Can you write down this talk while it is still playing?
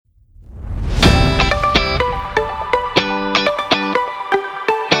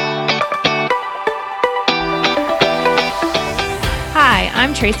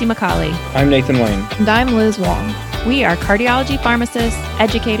Tracy McCauley. I'm Nathan Wayne. And I'm Liz Wong. We are cardiology pharmacists,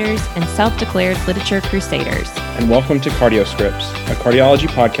 educators, and self-declared literature crusaders. And welcome to CardioScripts, a cardiology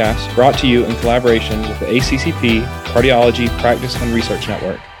podcast brought to you in collaboration with the ACCP Cardiology Practice and Research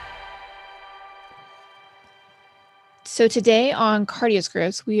Network. So today on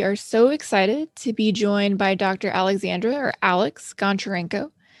CardioScripts, we are so excited to be joined by Dr. Alexandra, or Alex, Goncharenko.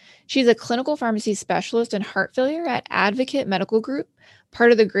 She's a clinical pharmacy specialist in heart failure at Advocate Medical Group,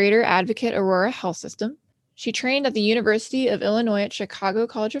 part of the Greater Advocate Aurora Health System. She trained at the University of Illinois at Chicago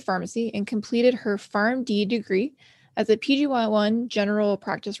College of Pharmacy and completed her PharmD degree as a PGY1 General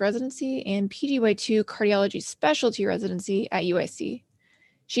Practice Residency and PGY2 Cardiology Specialty Residency at UIC.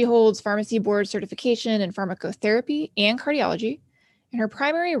 She holds pharmacy board certification in pharmacotherapy and cardiology, and her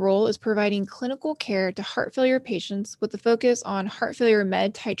primary role is providing clinical care to heart failure patients with a focus on heart failure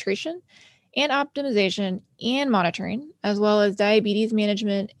med titration and optimization and monitoring, as well as diabetes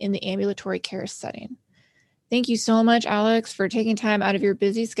management in the ambulatory care setting. Thank you so much, Alex, for taking time out of your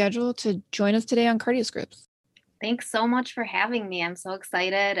busy schedule to join us today on CardioScripts. Thanks so much for having me. I'm so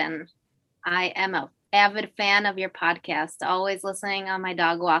excited, and I am an avid fan of your podcast, always listening on my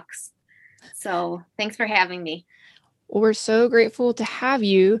dog walks. So thanks for having me. Well, we're so grateful to have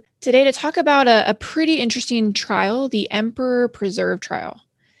you today to talk about a pretty interesting trial, the Emperor Preserve trial.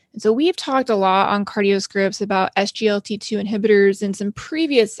 And so we've talked a lot on CardioScripts about SGLT2 inhibitors in some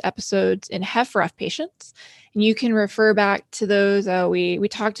previous episodes in HFrEF patients. And you can refer back to those. We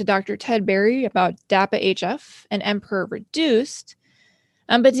talked to Dr. Ted Berry about DAPA-HF and Emperor Reduced.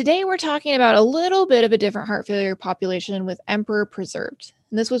 But today we're talking about a little bit of a different heart failure population with Emperor Preserved.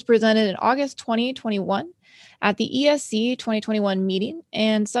 And this was presented in August 2021 at the ESC 2021 meeting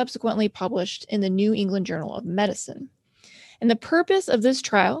and subsequently published in the New England Journal of Medicine. And the purpose of this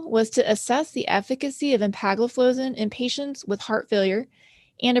trial was to assess the efficacy of empagliflozin in patients with heart failure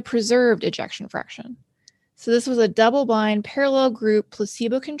and a preserved ejection fraction. So this was a double-blind, parallel group,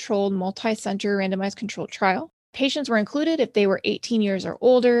 placebo-controlled, multi-center randomized controlled trial. Patients were included if they were 18 years or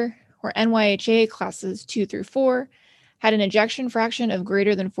older, were NYHA classes 2 through 4, had an ejection fraction of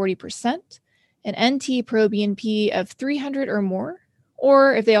greater than 40%, an NT-proBNP of 300 or more,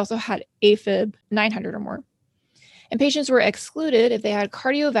 or if they also had AFib 900 or more. And patients were excluded if they had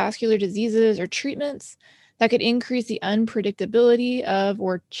cardiovascular diseases or treatments that could increase the unpredictability of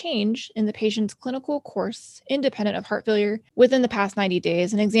or change in the patient's clinical course independent of heart failure within the past 90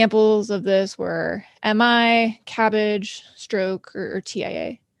 days. And examples of this were MI, CABG, stroke, or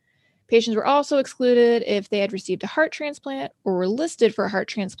TIA. Patients were also excluded if they had received a heart transplant or were listed for a heart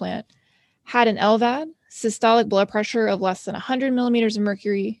transplant, had an LVAD, systolic blood pressure of less than 100 millimeters of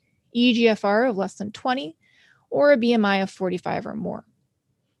mercury, eGFR of less than 20, or a BMI of 45 or more.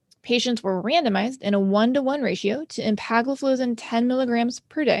 Patients were randomized in a 1-to-1 ratio to empagliflozin 10 milligrams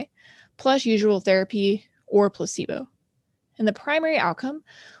per day, plus usual therapy or placebo. And the primary outcome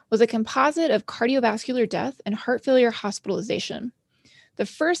was a composite of cardiovascular death and heart failure hospitalization. The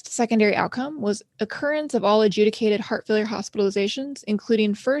first secondary outcome was occurrence of all adjudicated heart failure hospitalizations,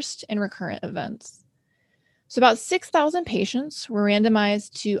 including first and recurrent events. So about 6,000 patients were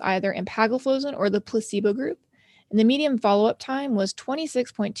randomized to either empagliflozin or the placebo group, and the median follow-up time was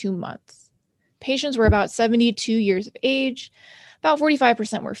 26.2 months. Patients were about 72 years of age, about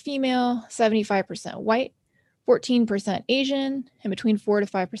 45% were female, 75% white, 14% Asian, and between 4 to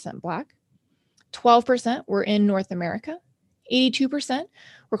 5% Black. 12% were in North America. 82%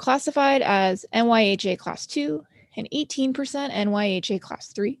 were classified as NYHA Class 2, and 18% NYHA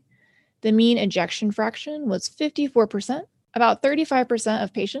Class 3. The mean ejection fraction was 54%. About 35%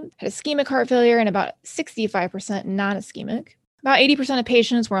 of patients had ischemic heart failure and about 65% non-ischemic. About 80% of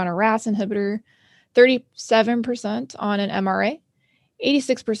patients were on a RAS inhibitor, 37% on an MRA,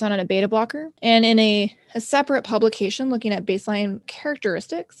 86% on a beta blocker. And in a separate publication looking at baseline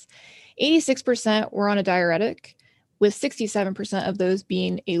characteristics, 86% were on a diuretic, with 67% of those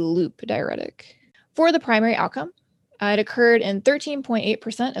being a loop diuretic. For the primary outcome, it occurred in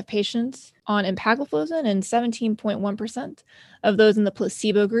 13.8% of patients on empagliflozin and 17.1% of those in the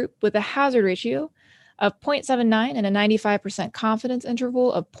placebo group, with a hazard ratio of 0.79 and a 95% confidence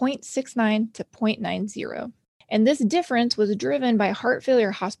interval of 0.69 to 0.90. And this difference was driven by heart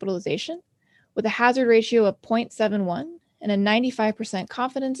failure hospitalization, with a hazard ratio of 0.71 and a 95%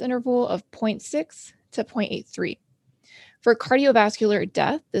 confidence interval of 0.6 to 0.83. For cardiovascular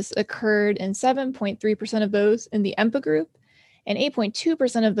death, this occurred in 7.3% of those in the EMPA group and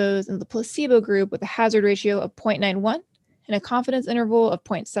 8.2% of those in the placebo group, with a hazard ratio of 0.91 and a confidence interval of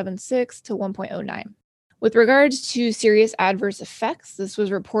 0.76 to 1.09. With regards to serious adverse effects, this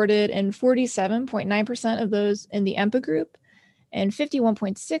was reported in 47.9% of those in the EMPA group and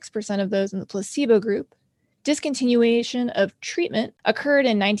 51.6% of those in the placebo group. Discontinuation of treatment occurred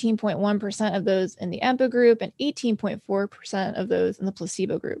in 19.1% of those in the EMPA group and 18.4% of those in the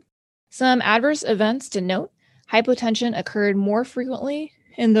placebo group. Some adverse events to note: hypotension occurred more frequently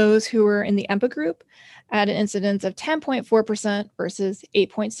in those who were in the EMPA group at an incidence of 10.4% versus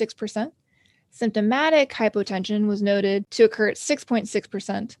 8.6%. Symptomatic hypotension was noted to occur at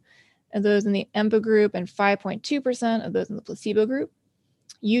 6.6% of those in the EMPA group and 5.2% of those in the placebo group.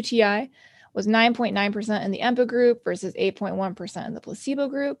 UTI was 9.9% in the EMPA group versus 8.1% in the placebo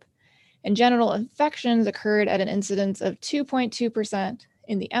group. And genital infections occurred at an incidence of 2.2%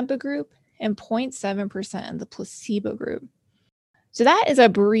 in the EMPA group and 0.7% in the placebo group. So that is a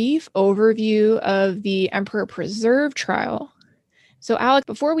brief overview of the Emperor Preserve trial. So Alec,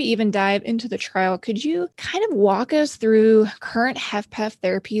 before we even dive into the trial, could you kind of walk us through current HFpEF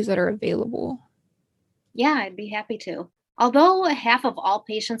therapies that are available? Yeah, I'd be happy to. Although half of all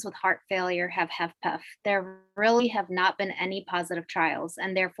patients with heart failure have HFpEF, there really have not been any positive trials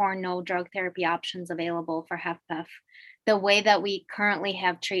and therefore no drug therapy options available for HFpEF, the way that we currently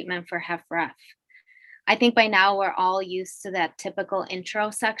have treatment for HFrEF. I think by now we're all used to that typical intro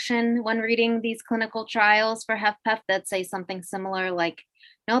section when reading these clinical trials for HFpEF that say something similar like,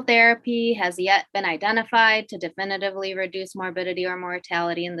 no therapy has yet been identified to definitively reduce morbidity or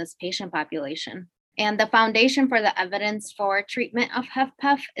mortality in this patient population. And the foundation for the evidence for treatment of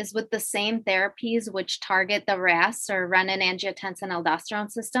HFpEF is with the same therapies which target the RAS or renin-angiotensin-aldosterone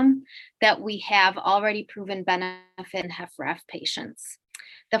system that we have already proven benefit in HFrEF patients.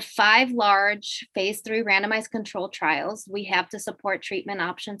 The 5 large phase 3 randomized controlled trials we have to support treatment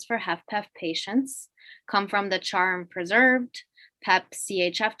options for HFpEF patients come from the CHARM Preserved,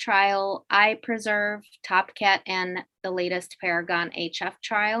 PEP-CHF trial, iPreserve, TOPCAT, and the latest Paragon HF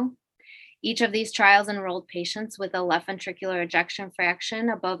trial. Each of these trials enrolled patients with a left ventricular ejection fraction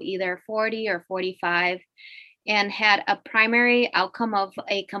above either 40 or 45 and had a primary outcome of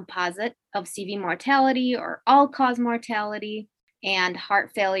a composite of CV mortality or all-cause mortality and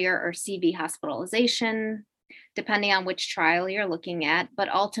heart failure or CV hospitalization, depending on which trial you're looking at. But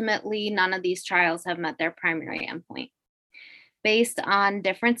ultimately, none of these trials have met their primary endpoint. Based on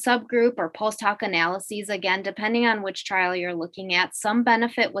different subgroup or post hoc analyses, again, depending on which trial you're looking at, some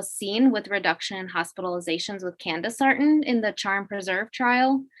benefit was seen with reduction in hospitalizations with candesartan in the CHARM Preserve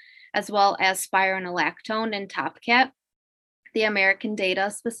trial, as well as spironolactone in TOPCAT, the American data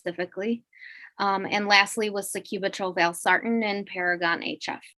specifically. And lastly was sacubitril/valsartan in Paragon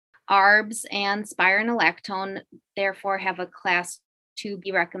HF. ARBs and spironolactone therefore have a class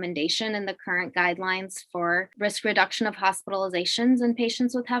 2B recommendation in the current guidelines for risk reduction of hospitalizations in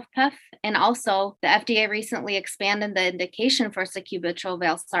patients with HFpEF. And also, the FDA recently expanded the indication for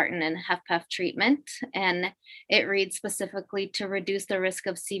sacubitril/valsartan in HFpEF treatment. And it reads specifically to reduce the risk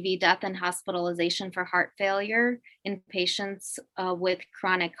of CV death and hospitalization for heart failure in patients with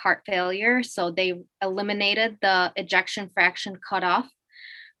chronic heart failure. So they eliminated the ejection fraction cutoff.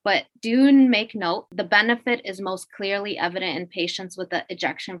 But do make note, the benefit is most clearly evident in patients with an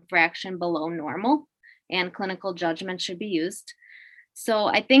ejection fraction below normal, and clinical judgment should be used. So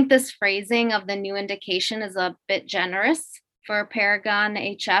I think this phrasing of the new indication is a bit generous for Paragon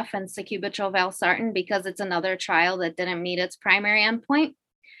HF and sacubitril/valsartan because it's another trial that didn't meet its primary endpoint,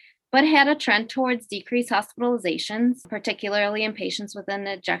 but had a trend towards decreased hospitalizations, particularly in patients with an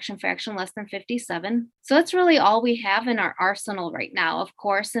ejection fraction less than 57. So that's really all we have in our arsenal right now, of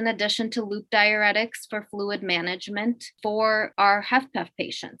course, in addition to loop diuretics for fluid management for our HFpEF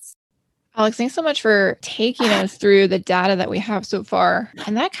patients. Alex, thanks so much for taking us through the data that we have so far.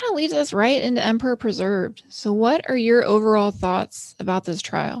 And that kind of leads us right into Emperor Preserved. So what are your overall thoughts about this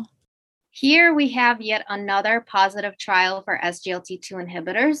trial? Here we have yet another positive trial for SGLT2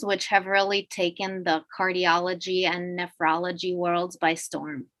 inhibitors, which have really taken the cardiology and nephrology worlds by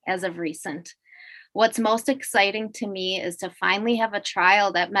storm as of recent. What's most exciting to me is to finally have a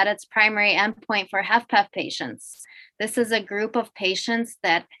trial that met its primary endpoint for HFpEF patients. This is a group of patients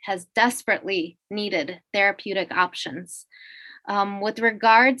that has desperately needed therapeutic options. With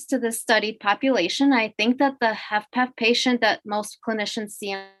regards to the studied population, I think that the HFpEF patient that most clinicians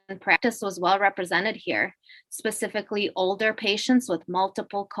see in practice was well represented here, specifically older patients with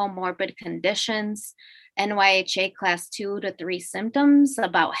multiple comorbid conditions, NYHA class 2 to 3 symptoms.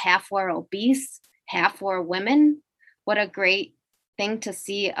 About half were obese, half were women. What a great thing to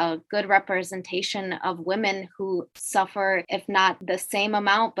see, a good representation of women who suffer, if not the same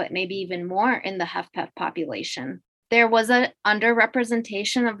amount, but maybe even more in the HFpEF population. There was an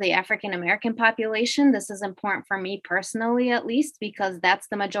underrepresentation of the African American population. This is important for me personally, at least, because that's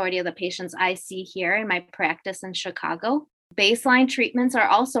the majority of the patients I see here in my practice in Chicago. Baseline treatments are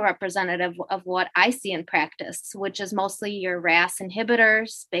also representative of what I see in practice, which is mostly your RAS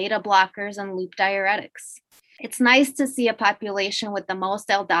inhibitors, beta blockers, and loop diuretics. It's nice to see a population with the most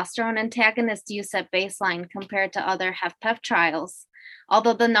aldosterone antagonist use at baseline compared to other HFpEF trials,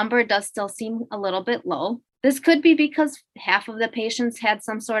 although the number does still seem a little bit low. This could be because half of the patients had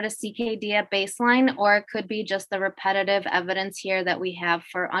some sort of CKD at baseline, or it could be just the repetitive evidence here that we have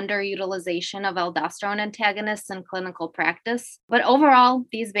for underutilization of aldosterone antagonists in clinical practice. But overall,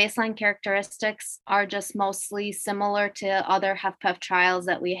 these baseline characteristics are just mostly similar to other HFpEF trials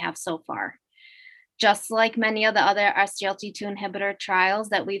that we have so far. Just like many of the other SGLT2 inhibitor trials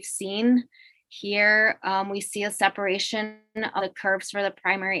that we've seen, here, we see a separation of the curves for the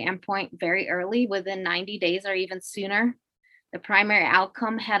primary endpoint very early, within 90 days or even sooner. The primary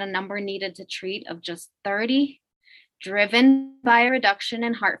outcome had a number needed to treat of just 30, driven by a reduction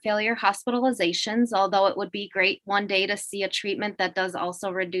in heart failure hospitalizations, although it would be great one day to see a treatment that does also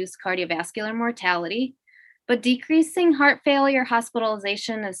reduce cardiovascular mortality. But decreasing heart failure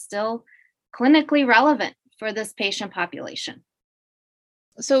hospitalization is still clinically relevant for this patient population.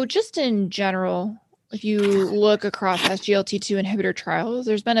 So just in general, if you look across SGLT2 inhibitor trials,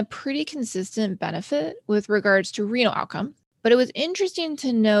 there's been a pretty consistent benefit with regards to renal outcome. But it was interesting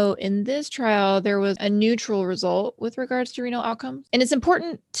to note in this trial, there was a neutral result with regards to renal outcomes. And it's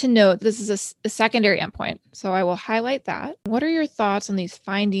important to note this is a secondary endpoint. So I will highlight that. What are your thoughts on these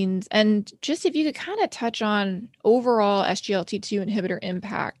findings? And just if you could kind of touch on overall SGLT2 inhibitor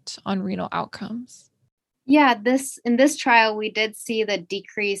impact on renal outcomes. Yeah, in this trial, we did see the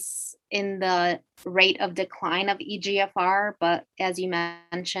decrease in the rate of decline of eGFR, but as you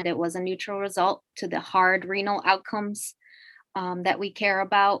mentioned, it was a neutral result to the hard renal outcomes that we care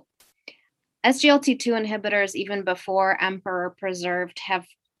about. SGLT2 inhibitors, even before Emperor Preserved, have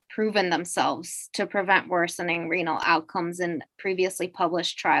proven themselves to prevent worsening renal outcomes in previously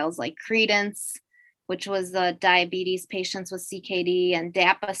published trials like Credence, which was the diabetes patients with CKD, and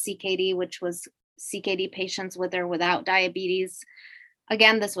DAPA-CKD, which was CKD patients with or without diabetes.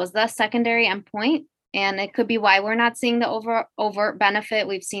 Again, this was the secondary endpoint, and it could be why we're not seeing the overt benefit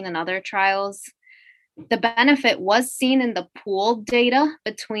we've seen in other trials. The benefit was seen in the pooled data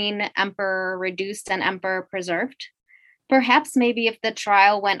between Emperor Reduced and Emperor Preserved. Perhaps maybe if the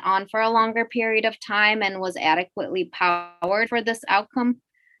trial went on for a longer period of time and was adequately powered for this outcome,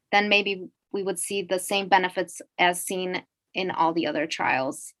 then maybe we would see the same benefits as seen in all the other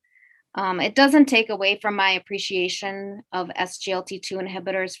trials. It doesn't take away from my appreciation of SGLT2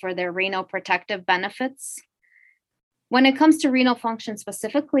 inhibitors for their renal protective benefits. When it comes to renal function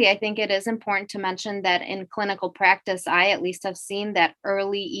specifically, I think it is important to mention that in clinical practice, I at least have seen that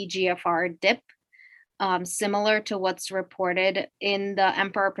early eGFR dip, similar to what's reported in the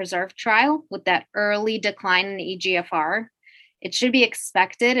Emperor Preserved trial with that early decline in eGFR. It should be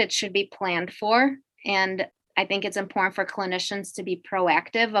expected, it should be planned for, and I think it's important for clinicians to be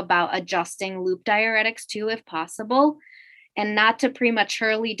proactive about adjusting loop diuretics too, if possible, and not to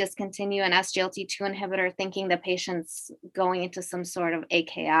prematurely discontinue an SGLT2 inhibitor thinking the patient's going into some sort of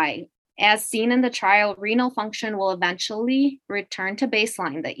AKI. As seen in the trial, renal function will eventually return to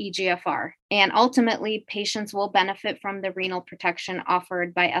baseline, the eGFR, and ultimately patients will benefit from the renal protection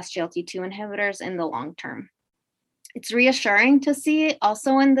offered by SGLT2 inhibitors in the long term. It's reassuring to see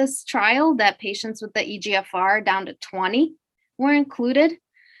also in this trial that patients with the eGFR down to 20 were included,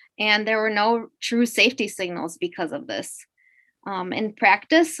 and there were no true safety signals because of this. In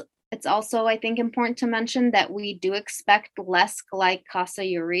practice, it's also, I think, important to mention that we do expect less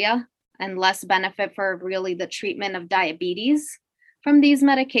glycosiuria and less benefit for really the treatment of diabetes from these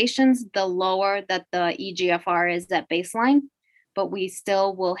medications, the lower that the eGFR is at baseline, but we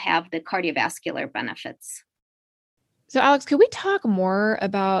still will have the cardiovascular benefits. So Alex, could we talk more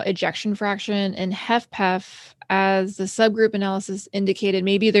about ejection fraction in HFpEF as the subgroup analysis indicated?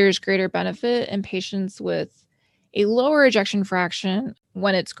 Maybe there's greater benefit in patients with a lower ejection fraction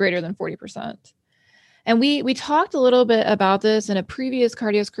when it's greater than 40%. And we talked a little bit about this in a previous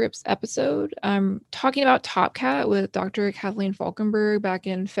CardioScripts episode, talking about TopCat with Dr. Kathleen Falkenberg back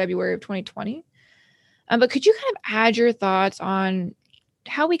in February of 2020. But could you kind of add your thoughts on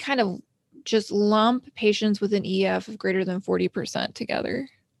how we kind of just lump patients with an EF of greater than 40% together?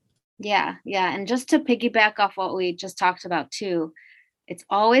 Yeah. And just to piggyback off what we just talked about too, it's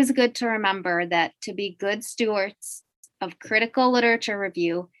always good to remember that to be good stewards of critical literature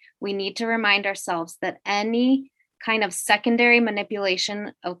review, we need to remind ourselves that any kind of secondary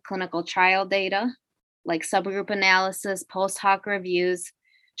manipulation of clinical trial data, like subgroup analysis, post hoc reviews,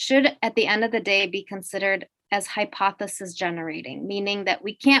 should at the end of the day be considered as hypothesis generating, meaning that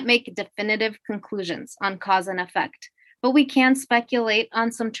we can't make definitive conclusions on cause and effect, but we can speculate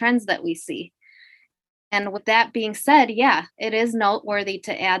on some trends that we see. And with that being said, yeah, it is noteworthy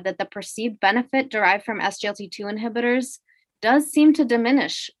to add that the perceived benefit derived from SGLT2 inhibitors does seem to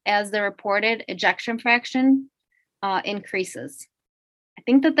diminish as the reported ejection fraction increases. I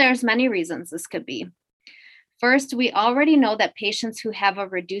think that there's many reasons this could be. First, we already know that patients who have a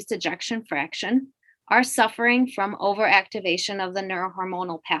reduced ejection fraction are suffering from overactivation of the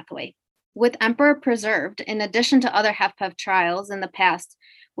neurohormonal pathway. With Emperor preserved, in addition to other HFpEF trials in the past,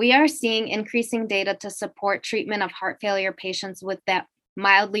 we are seeing increasing data to support treatment of heart failure patients with that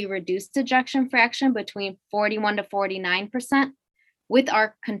mildly reduced ejection fraction between 41 to 49% with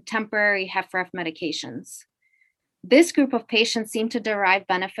our contemporary HFrEF medications. This group of patients seem to derive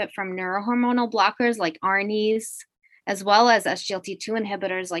benefit from neurohormonal blockers like ARNIs, as well as SGLT2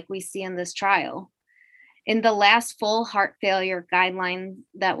 inhibitors like we see in this trial. In the last full heart failure guideline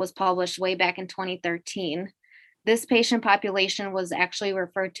that was published way back in 2013, this patient population was actually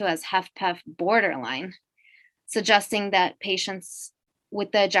referred to as HFpEF borderline, suggesting that patients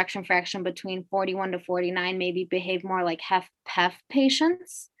with the ejection fraction between 41 to 49 maybe behave more like HFpEF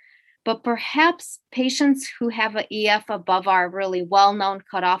patients. But perhaps patients who have an EF above our really well-known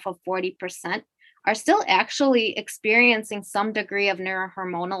cutoff of 40% are still actually experiencing some degree of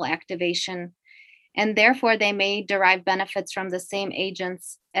neurohormonal activation, and therefore they may derive benefits from the same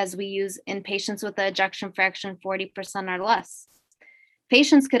agents as we use in patients with the ejection fraction 40% or less.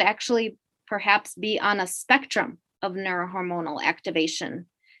 Patients could actually perhaps be on a spectrum of neurohormonal activation.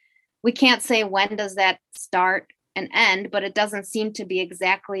 We can't say when does that start and end, but it doesn't seem to be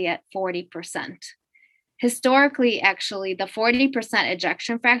exactly at 40%. Historically, actually, the 40%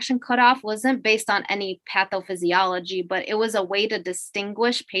 ejection fraction cutoff wasn't based on any pathophysiology, but it was a way to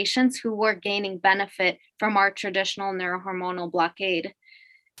distinguish patients who were gaining benefit from our traditional neurohormonal blockade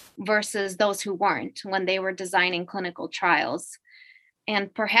versus those who weren't when they were designing clinical trials.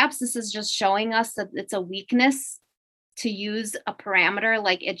 And perhaps this is just showing us that it's a weakness to use a parameter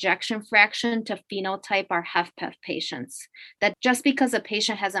like ejection fraction to phenotype our HFpEF patients. That just because a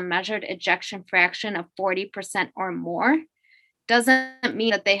patient has a measured ejection fraction of 40% or more doesn't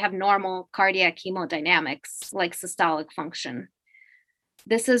mean that they have normal cardiac hemodynamics like systolic function.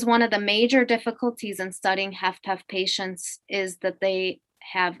 This is one of the major difficulties in studying HFpEF patients, is that they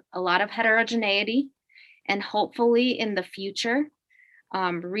have a lot of heterogeneity, and hopefully in the future,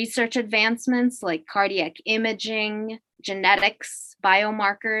 research advancements like cardiac imaging, genetics,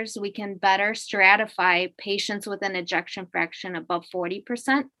 biomarkers, we can better stratify patients with an ejection fraction above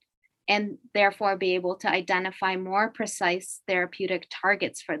 40% and therefore be able to identify more precise therapeutic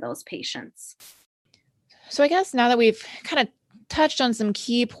targets for those patients. So I guess now that we've kind of touched on some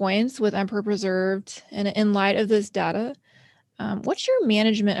key points with Emperor preserved and in light of this data, what's your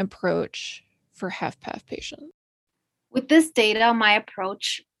management approach for HFpEF patients? With this data, my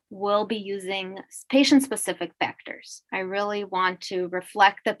approach will be using patient-specific factors. I really want to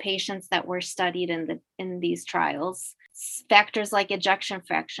reflect the patients that were studied in these trials. Factors like ejection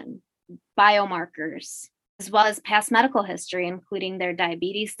fraction, biomarkers, as well as past medical history, including their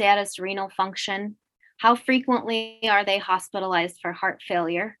diabetes status, renal function, how frequently are they hospitalized for heart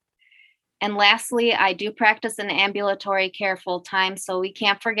failure. And lastly, I do practice in ambulatory care full-time, so we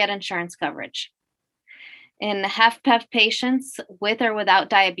can't forget insurance coverage. In HFpEF patients with or without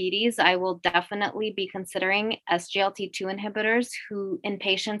diabetes, I will definitely be considering SGLT2 inhibitors in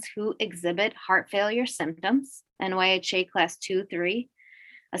patients who exhibit heart failure symptoms, NYHA class 2, 3,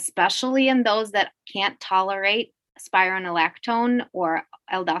 especially in those that can't tolerate spironolactone or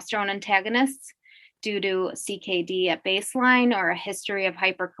aldosterone antagonists due to CKD at baseline or a history of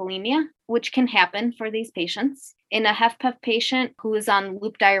hyperkalemia, which can happen for these patients. In a HFpEF patient who is on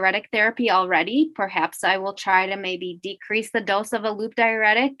loop diuretic therapy already, perhaps I will try to maybe decrease the dose of a loop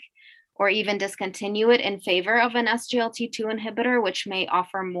diuretic or even discontinue it in favor of an SGLT2 inhibitor, which may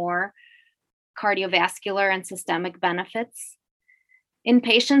offer more cardiovascular and systemic benefits. In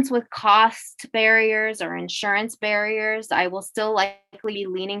patients with cost barriers or insurance barriers, I will still likely be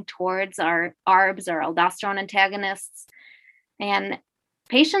leaning towards our ARBs or aldosterone antagonists. And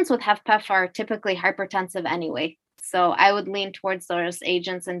patients with HFpEF are typically hypertensive anyway, so I would lean towards those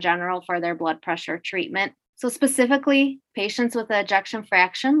agents in general for their blood pressure treatment. So specifically, patients with an ejection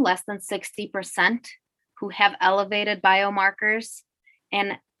fraction less than 60% who have elevated biomarkers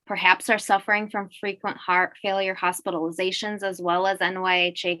and perhaps are suffering from frequent heart failure hospitalizations as well as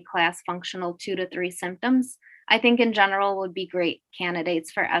NYHA class functional 2 to 3 symptoms, I think in general would be great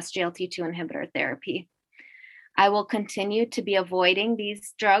candidates for SGLT2 inhibitor therapy. I will continue to be avoiding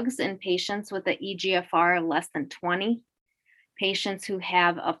these drugs in patients with an eGFR of less than 20, patients who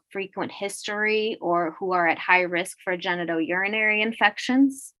have a frequent history or who are at high risk for genitourinary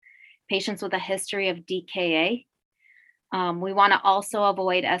infections, patients with a history of DKA. We want to also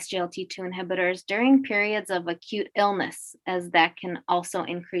avoid SGLT2 inhibitors during periods of acute illness, as that can also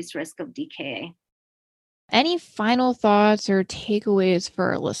increase risk of DKA. Any final thoughts or takeaways for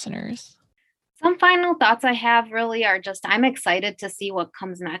our listeners? Some final thoughts I have really are just I'm excited to see what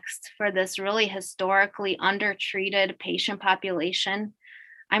comes next for this really historically undertreated patient population.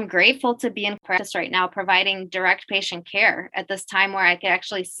 I'm grateful to be in practice right now, providing direct patient care at this time where I can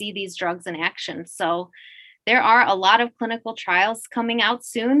actually see these drugs in action. So there are a lot of clinical trials coming out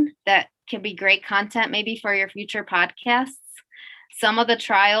soon that can be great content maybe for your future podcasts. Some of the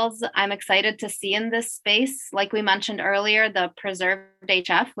trials I'm excited to see in this space, like we mentioned earlier, the Preserved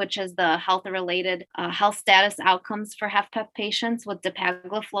HF, which is the health-related health status outcomes for HFpEF patients with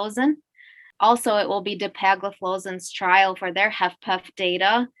dapagliflozin. Also, it will be dapagliflozin's trial for their HFpEF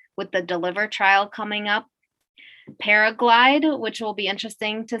data with the DELIVER trial coming up. Paraglide, which will be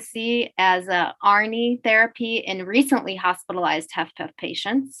interesting to see as a ARNI therapy in recently hospitalized HFpEF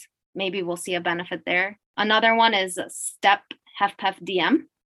patients. Maybe we'll see a benefit there. Another one is STEP HFpEF DM,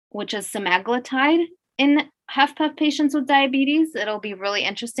 which is semaglutide in HFpEF patients with diabetes. It'll be really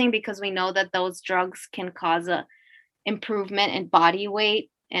interesting because we know that those drugs can cause a improvement in body weight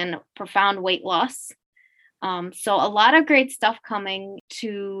and profound weight loss. So a lot of great stuff coming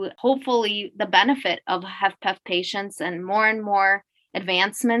to hopefully the benefit of HFpEF patients and more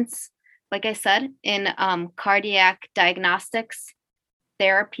advancements, like I said, in cardiac diagnostics,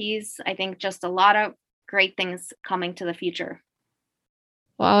 therapies. I think just a lot of great things coming to the future.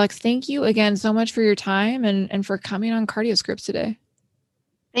 Well, Alex, thank you again so much for your time and for coming on CardioScripts today.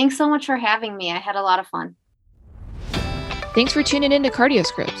 Thanks so much for having me. I had a lot of fun. Thanks for tuning in to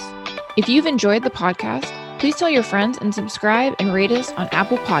CardioScripts. If you've enjoyed the podcast, please tell your friends and subscribe and rate us on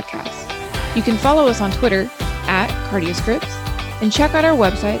Apple Podcasts. You can follow us on Twitter @CardioScripts and check out our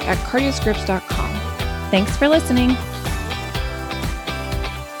website at cardioscripts.com. Thanks for listening.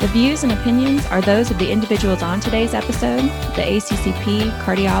 The views and opinions are those of the individuals on today's episode. The ACCP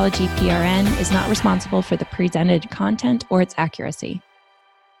Cardiology PRN is not responsible for the presented content or its accuracy.